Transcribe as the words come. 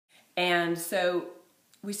And so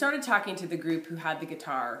we started talking to the group who had the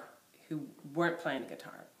guitar, who weren't playing the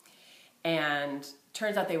guitar. And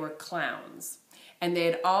turns out they were clowns. And they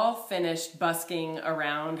had all finished busking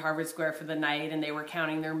around Harvard Square for the night, and they were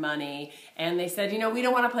counting their money. And they said, you know, we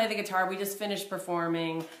don't want to play the guitar. We just finished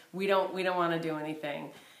performing. We don't want to do anything.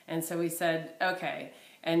 And so we said, okay.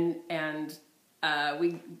 And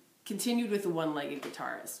we continued with the one-legged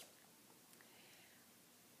guitarist.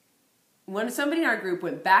 When somebody in our group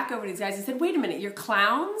went back over to these guys and said, wait a minute, you're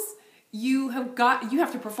clowns? You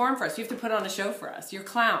have to perform for us. You have to put on a show for us. You're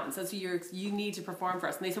clowns. That's what you need to perform for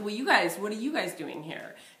us. And they said, well, you guys, what are you guys doing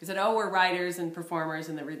here? They said, oh, we're writers and performers,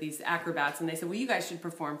 and there were these acrobats. And they said, well, you guys should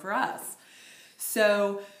perform for us.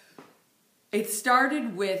 So it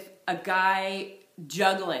started with a guy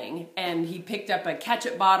juggling, and he picked up a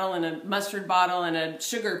ketchup bottle and a mustard bottle and a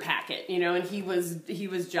sugar packet, you know, and he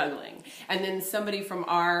was juggling. And then somebody from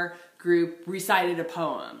our group recited a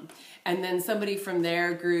poem. And then somebody from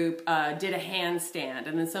their group did a handstand.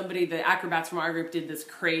 And then the acrobats from our group did this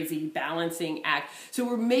crazy balancing act. So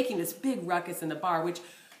we're making this big ruckus in the bar, which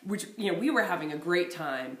you know, we were having a great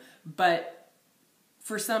time. But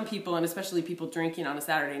for some people, and especially people drinking on a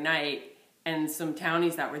Saturday night, and some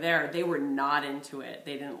townies that were there, they were not into it.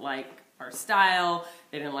 They didn't like our style.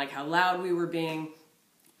 They didn't like how loud we were being.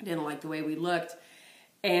 They didn't like the way we looked.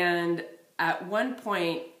 And at one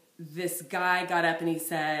point, this guy got up and he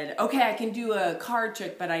said, okay, I can do a card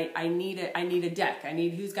trick, but I need a deck.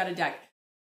 Who's got a deck?